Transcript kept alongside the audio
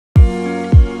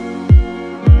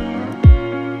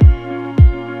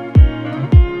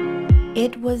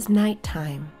It was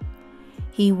nighttime.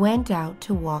 He went out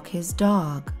to walk his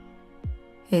dog.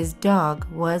 His dog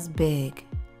was big.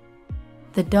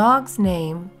 The dog's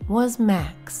name was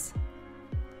Max.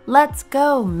 "Let's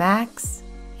go, Max,"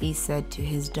 he said to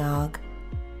his dog.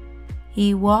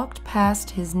 He walked past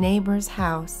his neighbor's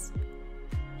house.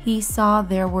 He saw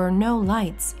there were no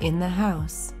lights in the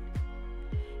house.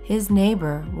 His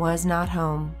neighbor was not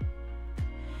home.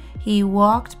 He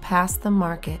walked past the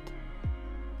market.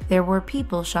 There were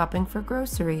people shopping for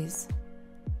groceries.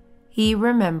 He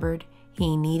remembered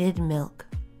he needed milk.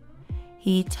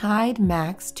 He tied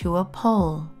Max to a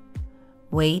pole.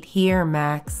 "Wait here,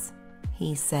 Max,"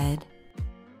 he said.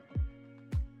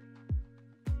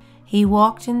 He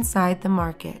walked inside the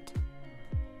market.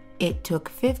 It took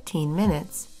 15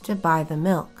 minutes to buy the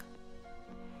milk.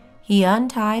 He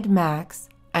untied Max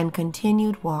and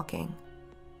continued walking.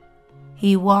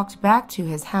 He walked back to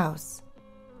his house.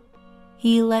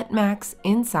 He let Max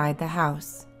inside the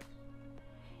house.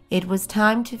 It was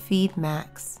time to feed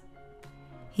Max.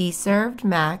 He served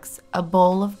Max a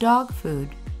bowl of dog food.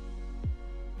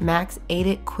 Max ate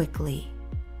it quickly.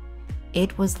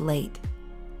 It was late.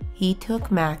 He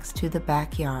took Max to the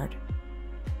backyard.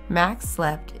 Max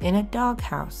slept in a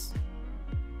doghouse.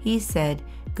 He said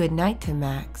good night to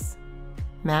Max.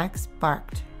 Max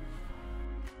barked.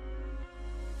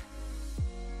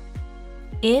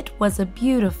 It was a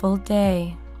beautiful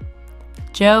day.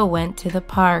 Joe went to the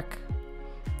park.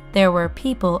 There were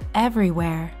people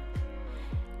everywhere.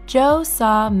 Joe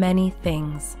saw many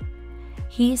things.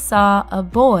 He saw a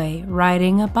boy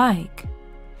riding a bike.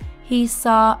 He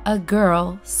saw a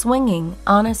girl swinging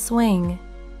on a swing.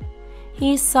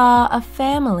 He saw a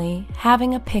family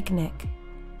having a picnic.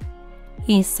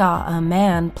 He saw a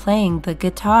man playing the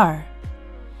guitar.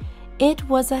 It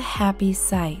was a happy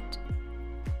sight.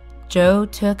 Joe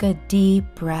took a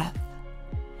deep breath.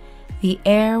 The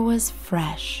air was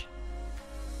fresh.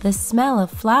 The smell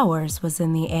of flowers was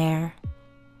in the air.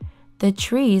 The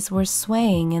trees were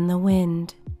swaying in the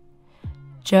wind.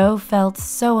 Joe felt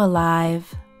so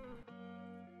alive.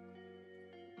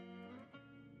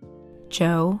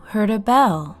 Joe heard a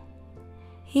bell.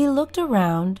 He looked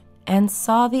around and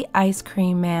saw the ice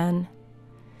cream man.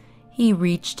 He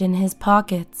reached in his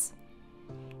pockets.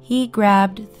 He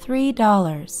grabbed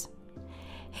 $3.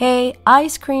 "Hey,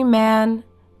 ice cream man!"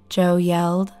 Joe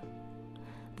yelled.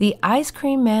 The ice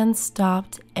cream man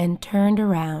stopped and turned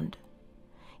around.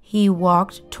 He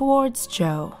walked towards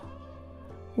Joe.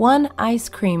 "One ice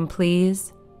cream,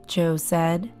 please," Joe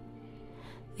said.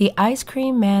 The ice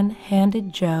cream man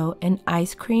handed Joe an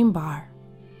ice cream bar.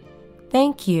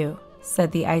 "Thank you,"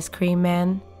 said the ice cream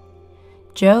man.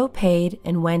 Joe paid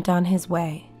and went on his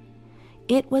way.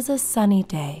 It was a sunny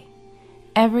day.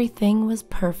 Everything was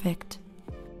perfect.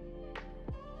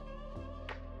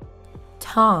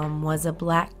 Tom was a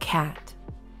black cat.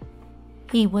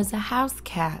 He was a house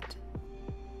cat.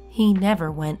 He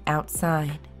never went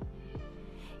outside.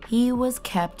 He was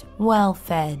kept well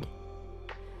fed.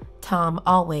 Tom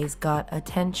always got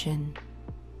attention.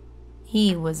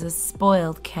 He was a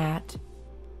spoiled cat.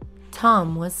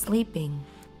 Tom was sleeping.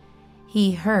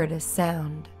 He heard a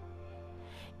sound.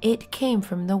 It came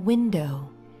from the window.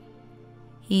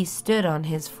 He stood on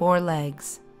his four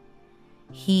legs.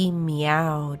 He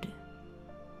meowed.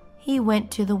 He went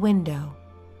to the window.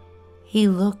 He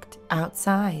looked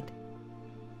outside.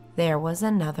 There was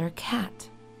another cat.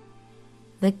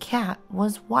 The cat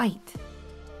was white.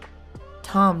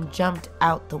 Tom jumped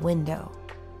out the window.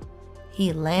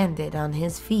 He landed on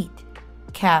his feet.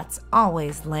 Cats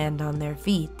always land on their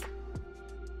feet.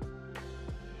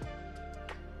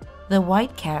 The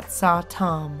white cat saw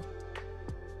Tom.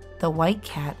 The white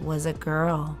cat was a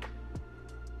girl.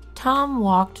 Tom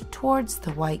walked towards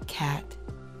the white cat.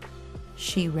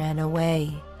 She ran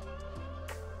away.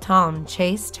 Tom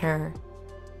chased her.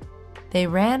 They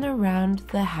ran around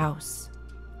the house.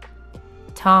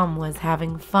 Tom was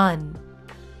having fun.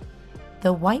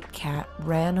 The white cat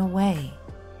ran away.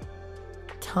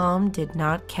 Tom did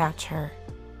not catch her.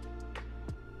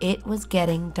 It was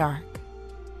getting dark.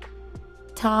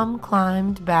 Tom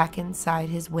climbed back inside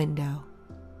his window.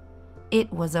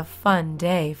 It was a fun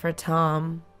day for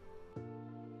Tom.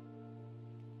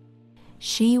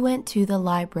 She went to the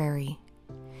library.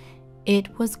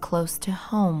 It was close to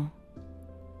home.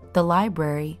 The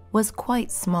library was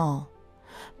quite small,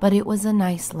 but it was a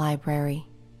nice library.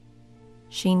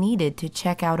 She needed to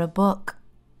check out a book.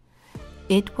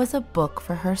 It was a book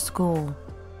for her school.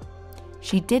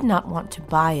 She did not want to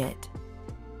buy it.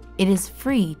 It is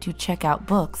free to check out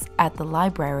books at the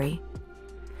library.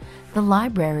 The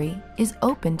library is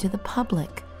open to the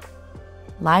public.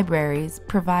 Libraries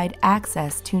provide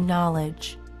access to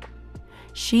knowledge.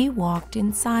 She walked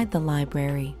inside the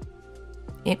library.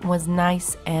 It was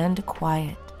nice and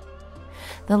quiet.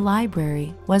 The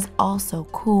library was also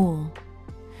cool.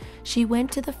 She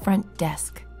went to the front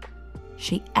desk.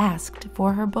 She asked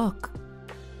for her book.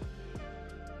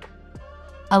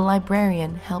 A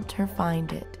librarian helped her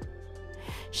find it.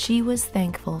 She was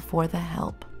thankful for the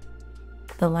help.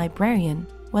 The librarian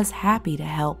was happy to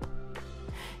help.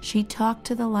 She talked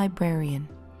to the librarian.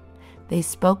 They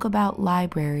spoke about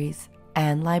libraries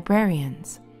and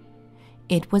librarians.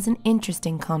 It was an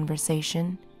interesting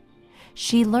conversation.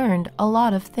 She learned a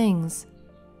lot of things.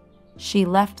 She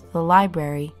left the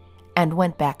library and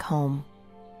went back home.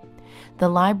 The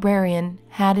librarian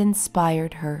had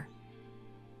inspired her.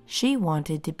 She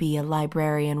wanted to be a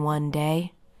librarian one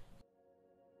day.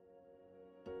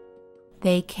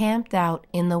 They camped out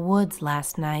in the woods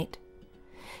last night.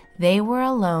 They were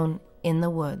alone in the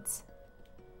woods.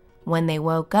 When they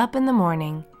woke up in the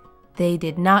morning, they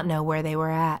did not know where they were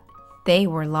at. They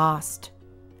were lost.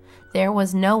 There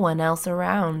was no one else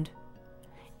around.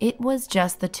 It was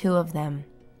just the two of them.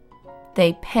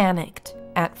 They panicked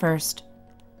at first.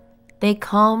 They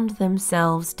calmed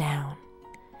themselves down.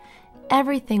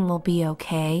 "Everything will be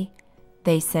okay,"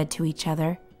 they said to each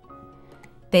other.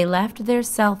 They left their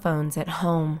cell phones at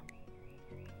home.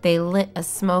 They lit a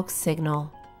smoke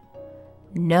signal.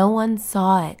 No one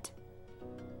saw it.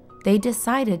 They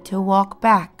decided to walk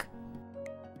back.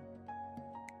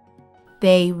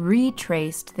 They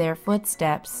retraced their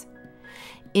footsteps.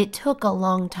 It took a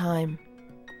long time.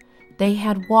 They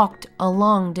had walked a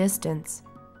long distance.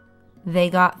 They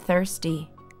got thirsty.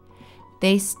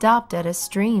 They stopped at a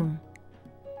stream.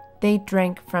 They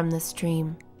drank from the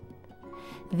stream.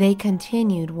 They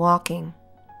continued walking.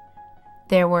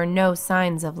 There were no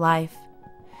signs of life.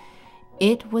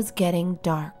 It was getting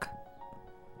dark.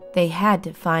 They had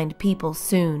to find people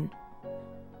soon.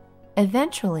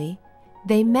 Eventually,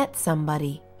 they met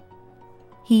somebody.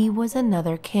 He was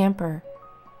another camper.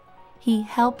 He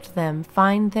helped them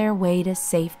find their way to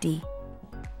safety.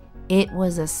 It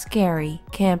was a scary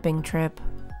camping trip.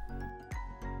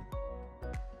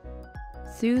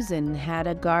 Susan had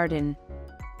a garden.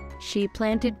 She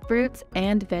planted fruits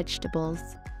and vegetables.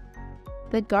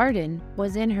 The garden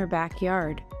was in her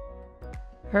backyard.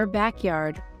 Her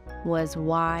backyard was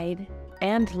wide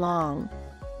and long.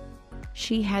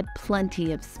 She had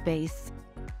plenty of space.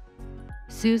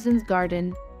 Susan's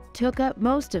garden took up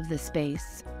most of the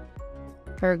space.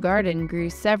 Her garden grew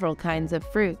several kinds of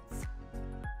fruits.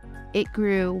 It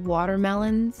grew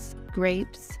watermelons,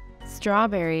 grapes,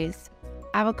 strawberries,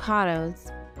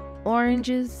 avocados,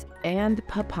 oranges, and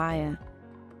papaya.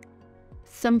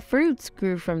 Some fruits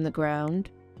grew from the ground.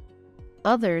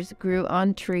 Others grew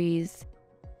on trees.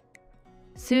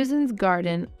 Susan's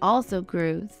garden also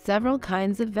grew several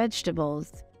kinds of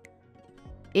vegetables.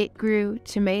 It grew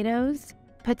tomatoes,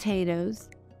 potatoes,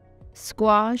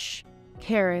 squash,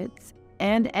 carrots,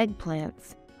 and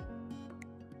eggplants.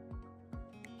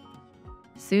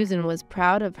 Susan was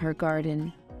proud of her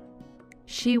garden.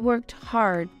 She worked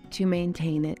hard to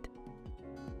maintain it.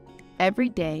 Every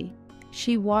day,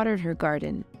 she watered her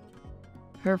garden.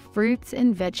 Her fruits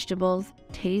and vegetables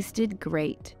tasted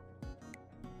great.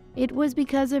 It was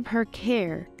because of her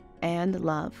care and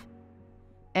love.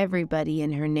 Everybody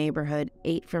in her neighborhood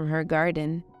ate from her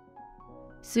garden.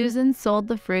 Susan sold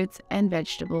the fruits and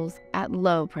vegetables at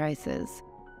low prices.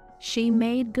 She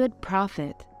made good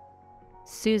profit.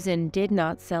 Susan did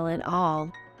not sell it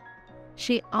all.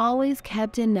 She always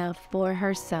kept enough for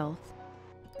herself.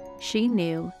 She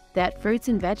knew that fruits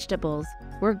and vegetables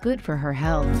were good for her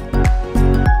health.